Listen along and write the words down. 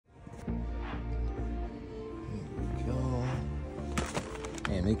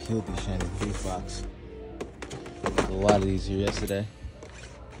Man, they killed these shiny refocks. There's a lot of these here yesterday.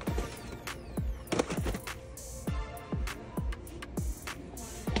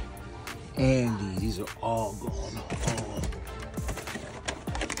 And these are all gone. Oh.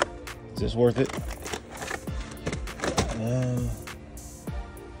 Is this worth it?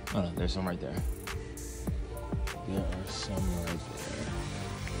 Oh no, there's some right there. There are some right there.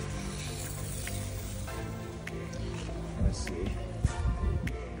 Let's see.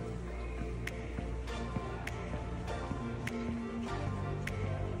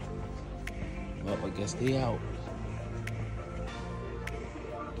 Well, I guess they out.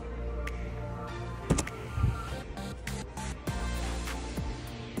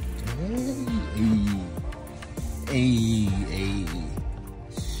 Hey.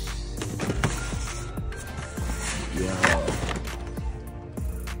 Yo.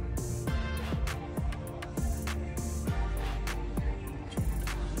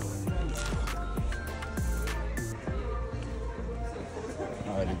 I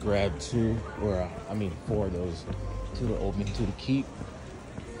had to grab two, or four of those. Two to open, two to keep.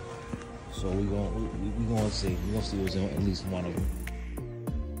 So we gonna see what's in at least one of them.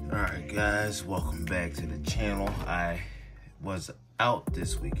 Alright guys, welcome back to the channel. I was out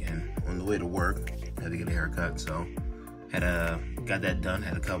this weekend on the way to work. Had to get a haircut, so got that done.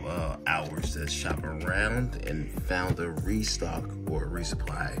 Had a couple of hours to shop around and found a restock or a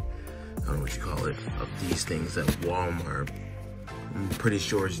resupply, I don't know what you call it, of these things at Walmart. I'm pretty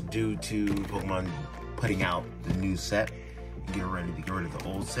sure it's due to Pokemon putting out the new set. Get ready to get rid of the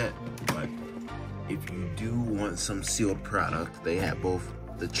old set. But if you do want some sealed product, they have both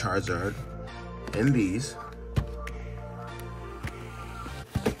the Charizard and these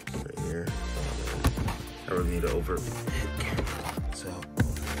right here. I really need to overhit camera. So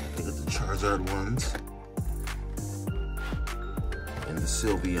they got the Charizard ones and the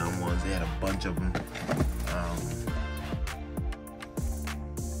Sylveon ones. They had a bunch of them.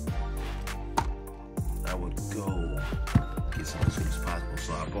 I would go get some as soon as possible.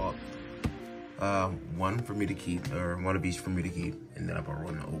 So I bought one for me to keep, or one of each for me to keep, and then I bought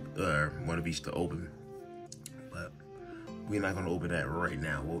one of each to open. But we're not gonna open that right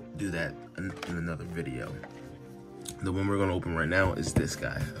now. We'll do that in another video. The one we're gonna open right now is this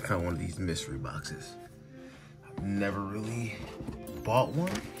guy. I found one of these mystery boxes. I've never really bought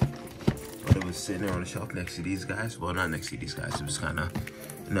one, but it was sitting there on the shelf next to these guys. Well, not next to these guys. It was kind of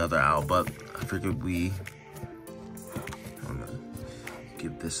another aisle, but I figured I'm gonna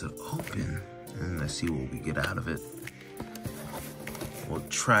give this an open. And let's see what we get out of it. We'll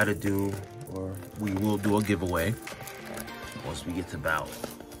try to do, or we will do a giveaway once we get to about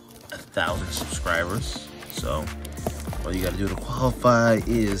 1,000 subscribers. So all you gotta do to qualify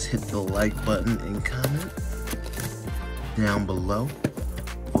is hit the like button and comment down below.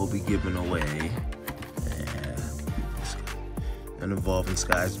 We'll be giving away an Evolving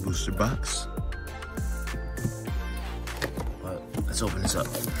Skies booster box. But let's open this up.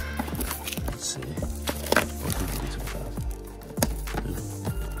 Let's see. This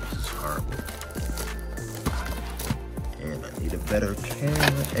is horrible. And I need a better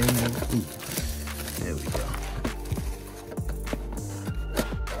camera angle. Ooh, there we go.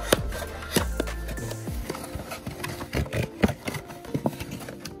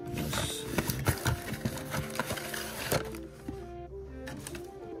 Let's see.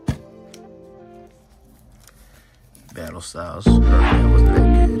 Battle Styles. That was next.